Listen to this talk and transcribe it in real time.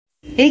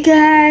Hey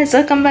guys,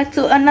 welcome back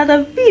to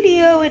another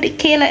video with the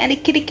Kayla and the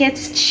Kitty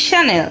Cats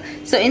channel.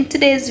 So in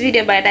today's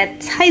video, by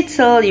that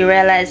title, you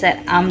realize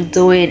that I'm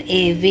doing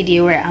a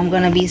video where I'm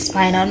gonna be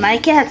spying on my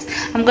cats.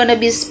 I'm gonna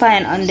be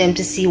spying on them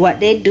to see what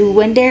they do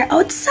when they're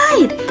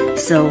outside.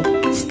 So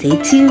stay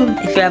tuned.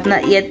 If you have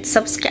not yet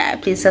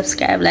subscribed, please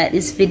subscribe, like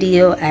this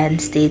video,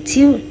 and stay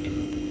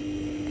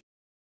tuned.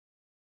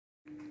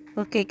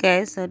 Okay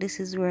guys, so this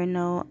is where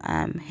now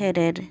I'm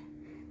headed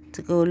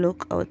to go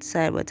look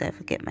outside, but I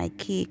forget my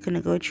key.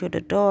 Couldn't go through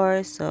the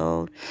door,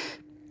 so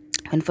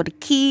went for the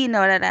key.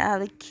 Now that I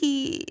have the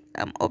key,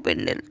 I'm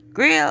opening the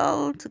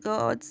grill to go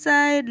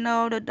outside.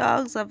 Now the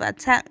dogs have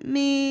attacked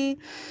me,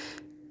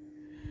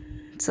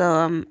 so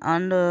I'm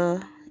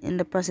in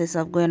the process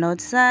of going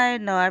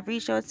outside. Now I've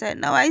reached outside.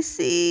 Now I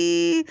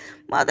see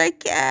mother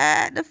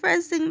cat. The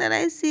first thing that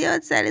I see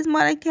outside is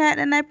mother cat,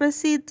 and I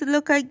proceed to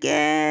look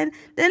again.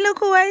 Then look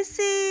who I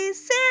see,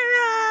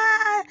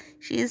 Sarah.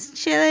 She's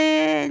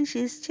chilling.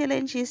 She's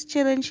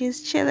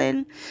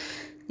chilling.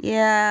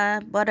 Yeah,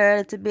 bother her a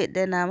little bit.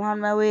 Then I'm on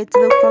my way to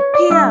look for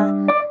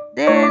Pia.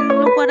 Then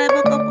look what I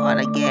woke up on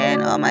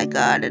again. Oh my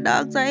god, the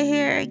dogs are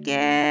here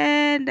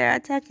again. They're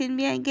attacking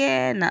me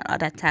again. Not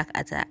attack,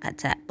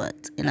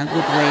 but in a good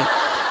way.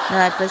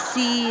 Now I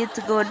proceed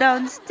to go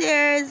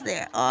downstairs.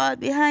 They're all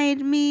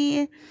behind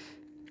me.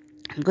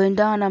 I'm going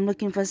down. I'm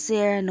looking for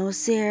Sarah. No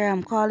Sarah.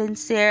 I'm calling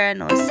Sarah.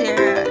 No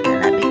Sarah.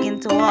 Then I begin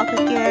to walk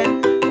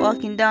again.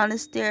 Walking down the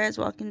stairs.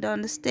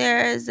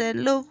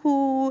 And look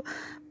who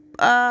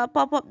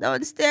pop up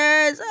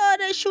downstairs. Oh,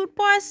 they shoot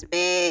past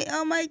me.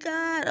 Oh my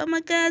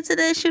god, so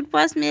they shoot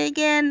past me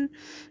again.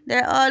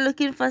 They're all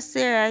looking for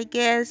Sarah, I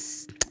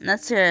guess. Not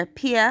Sarah,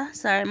 Pia.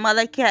 Sorry,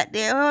 mother cat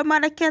there. Oh,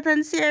 mother cat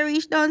and Sarah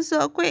reached down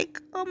so quick.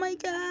 Oh my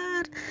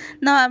god.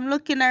 Now I'm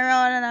looking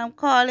around and I'm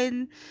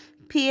calling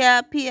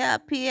Pia.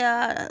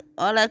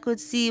 All I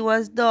could see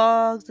was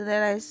dogs, and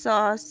then I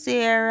saw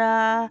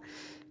Sarah.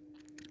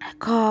 I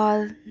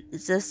called,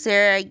 it's just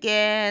Sarah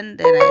again.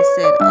 Then I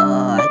said,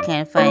 oh, I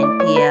can't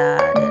find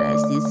Pia. Then I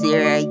see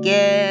Sarah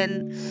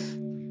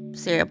again.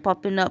 Sarah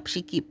popping up,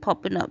 she keep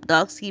popping up,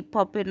 dogs keep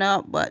popping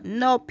up, but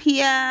no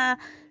Pia.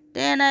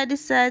 Then I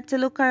decided to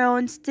look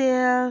around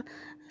still.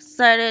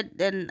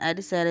 Then I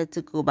decided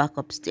to go back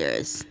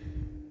upstairs.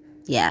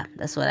 Yeah,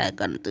 that's what I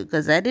gonna do,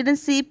 because I didn't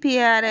see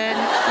Pia. Then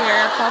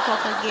Sarah pop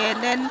up again.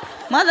 Then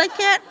mother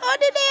cat, oh,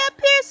 did they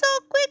appear so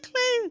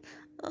quickly?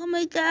 Oh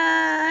my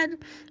god.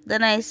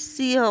 Then I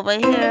see over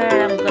here,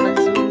 I'm gonna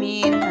zoom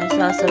in. I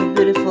saw some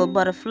beautiful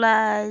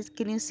butterflies.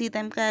 Can you see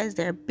them, guys?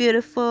 They're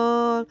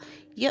beautiful.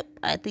 Yep,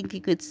 I think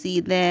you could see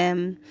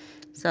them.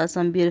 Saw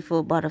some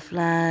beautiful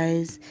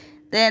butterflies.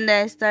 Then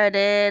I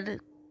started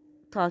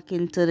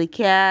talking to the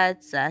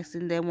cats,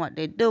 asking them what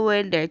they're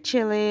doing. They're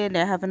chilling,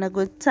 they're having a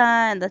good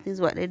time. That is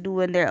what they do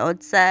when they're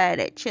outside.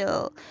 They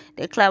chill,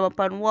 they climb up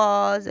on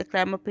walls, they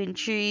climb up in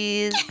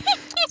trees.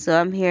 So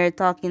I'm here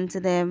talking to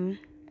them,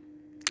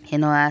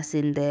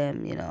 asking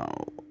them,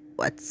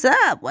 what's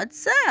up?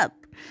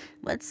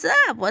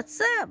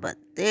 But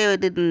they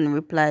didn't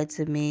reply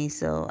to me,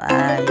 so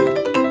I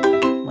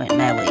went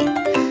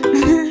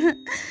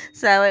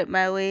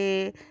my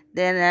way.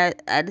 Then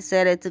I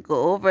decided to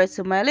go over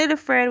to my little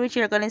friend, which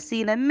you're gonna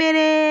see in a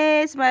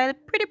minute. It's my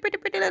pretty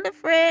little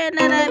friend,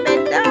 and I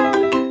bent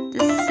down to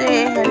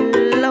say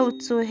hello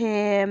to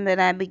him. Then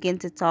I begin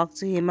to talk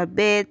to him a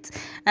bit,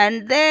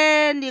 and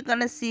then you're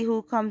gonna see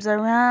who comes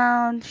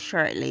around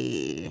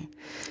shortly.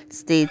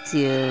 Stay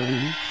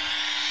tuned.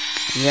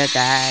 Yeah,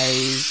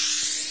 guys.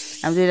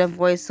 I'm doing a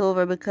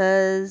voiceover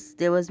because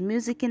there was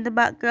music in the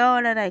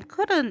background and I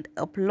couldn't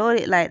upload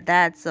it like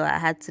that, so I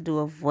had to do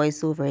a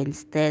voiceover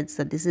instead.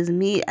 So this is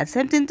me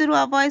attempting to do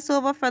a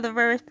voiceover for the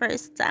very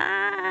first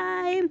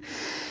time.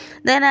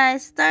 Then I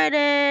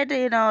started,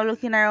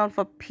 looking around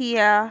for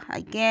Pia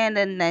again,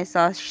 and I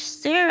saw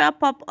Sarah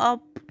pop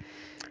up.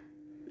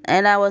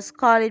 And I was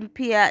calling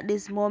Pia at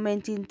this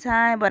moment in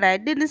time, but I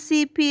didn't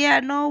see Pia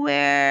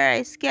nowhere.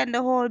 I scanned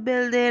the whole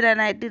building and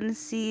I didn't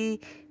see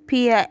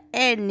Pia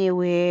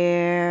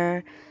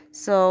anywhere.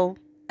 So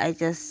I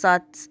just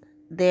sat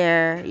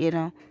there,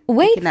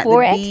 looking at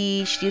the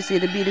beach. You see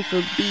the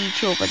beautiful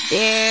beach over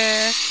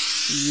there.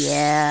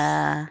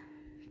 Yeah.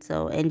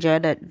 So enjoy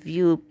that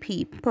view,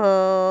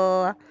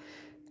 people.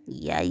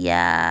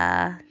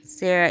 Yeah.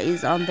 Sarah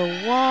is on the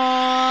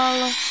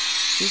wall.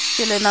 She's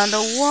chilling on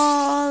the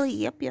wall.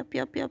 Yep.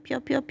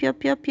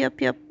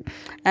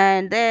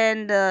 And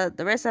then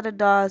the rest of the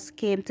dogs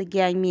came to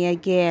gang me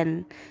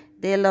again.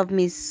 They love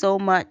me so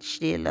much.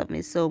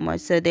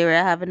 So they were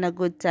having a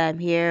good time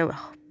here,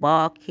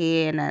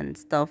 barking and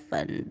stuff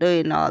and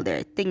doing all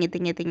their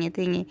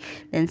thingy.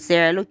 Then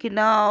Sarah looking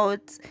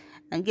out.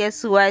 And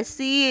guess who I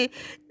see?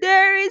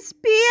 There is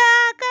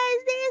Pia,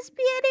 guys. There's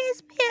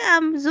Pia.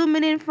 I'm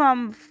zooming in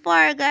from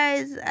far,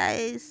 guys.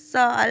 I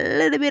saw a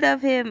little bit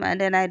of him, and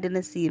then I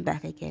didn't see him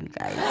back again,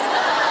 guys.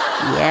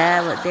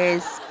 Yeah, but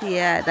there's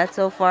Pia. That's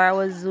how far I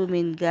was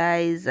zooming,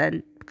 guys.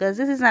 And because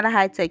this is not a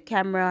high-tech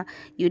camera.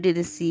 You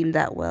didn't see him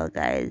that well,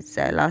 guys.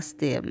 I lost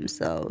him,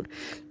 so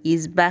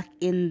he's back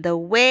in the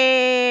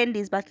wind.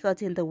 He's back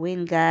out in the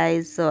wind,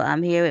 guys. So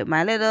I'm here with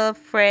my little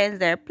friends.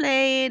 They're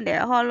playing,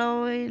 they're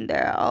hollowing,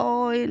 they're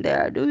owing,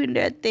 they're doing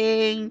their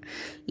thing,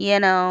 you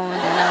know.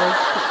 And then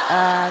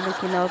I was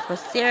looking out for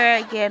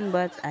Sarah again,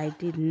 but I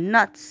did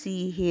not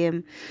see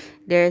him.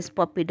 There's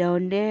Puppy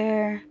down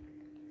there.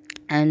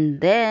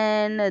 And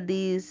then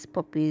these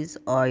puppies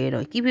are, you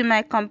know, keeping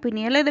my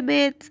company a little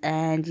bit.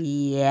 And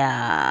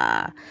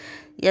yeah,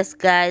 yes,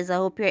 guys, I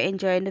hope you're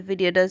enjoying the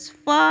video thus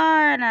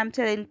far. And I'm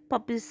telling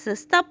puppies to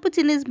stop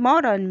putting his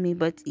mouth on me,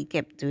 but he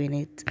kept doing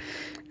it.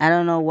 I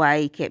don't know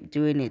why he kept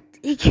doing it.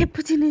 He kept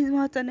putting his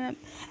mouth on him,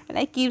 and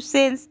I keep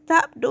saying,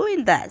 stop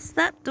doing that,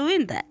 stop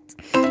doing that.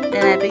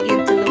 Then I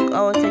begin to look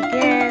out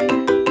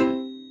again.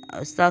 I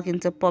was talking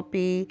to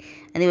Puppy,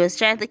 and he was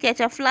trying to catch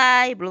a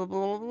fly. Blah,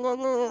 blah, blah,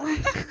 blah.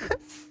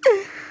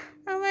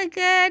 Oh my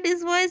God,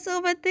 this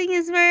voiceover thing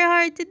is very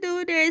hard to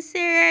do. There's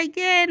Sarah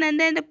again, and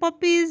then the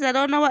puppies. I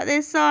don't know what they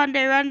saw, and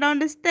they ran down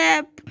the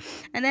step.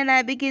 And then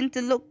I begin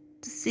to look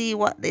to see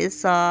what they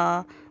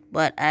saw,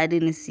 but I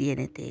didn't see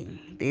anything.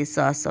 They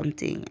saw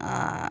something,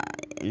 I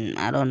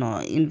don't know,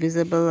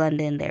 invisible, and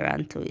then they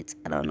ran to it.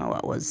 I don't know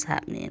what was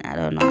happening. I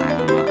don't know.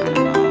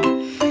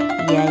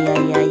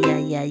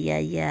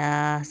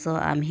 Yeah. So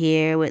I'm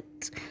here with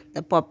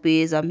the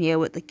puppies. I'm here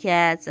with the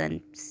cats,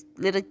 and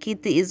little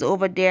Kitty is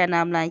over there, and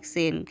I'm like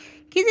saying,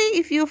 Kitty,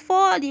 if you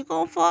fall, you're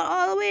gonna fall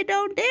all the way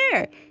down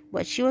there.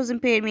 But she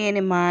wasn't paying me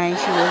any mind.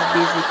 She was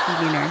busy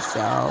cleaning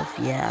herself.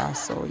 Yeah,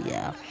 so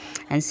yeah.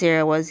 And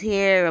Sarah was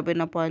here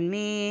rubbing up on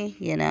me,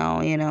 you know,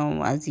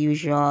 as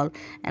usual.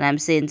 And I'm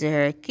saying to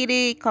her,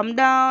 Kitty, come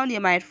down, you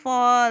might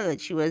fall.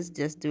 But she was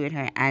just doing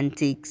her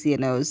antics, you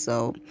know.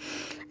 So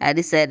I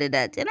decided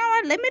that, you know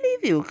what, let me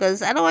leave you,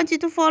 because I don't want you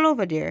to fall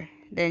over there.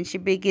 Then she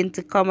began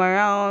to come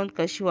around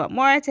because she want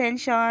more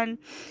attention.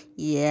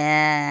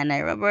 Yeah, and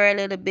I rub her a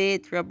little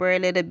bit.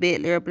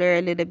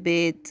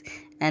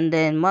 And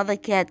then Mother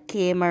Cat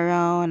came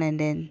around, and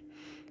then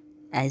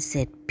I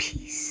said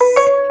peace,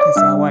 because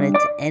I wanted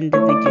to end the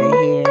video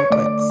here,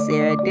 but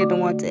Sarah didn't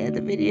want to end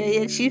the video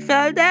yet. She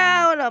fell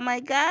down. Oh my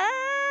God.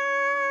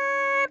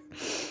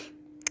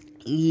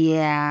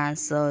 Yeah,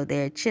 so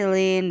they're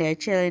chilling. Yeah.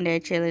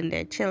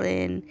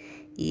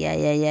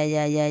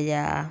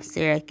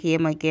 Sarah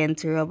came again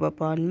to rub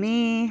up on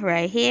me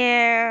right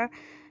here.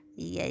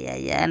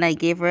 Yeah. And I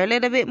gave her a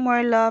little bit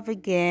more love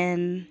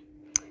again.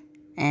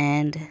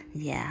 And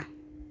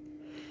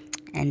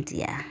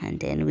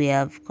then we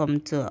have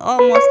come to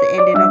almost the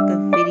ending of the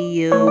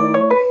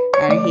video.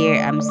 And here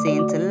I'm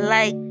saying to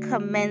like,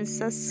 comment,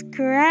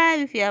 subscribe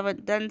if you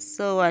haven't done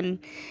so. And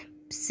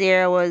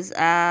Sarah was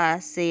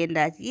saying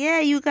that, yeah,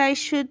 you guys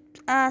should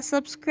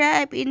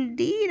subscribe.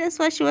 Indeed, that's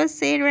what she was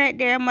saying right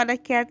there. Mother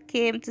Cat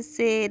came to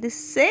say the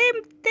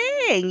same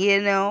thing,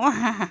 you know.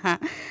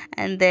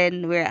 And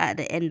then we're at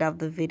the end of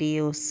the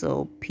video,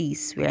 so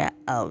peace, we're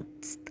out.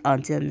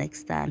 Until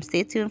next time,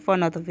 stay tuned for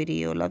another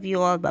video. Love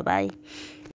you all. Bye bye.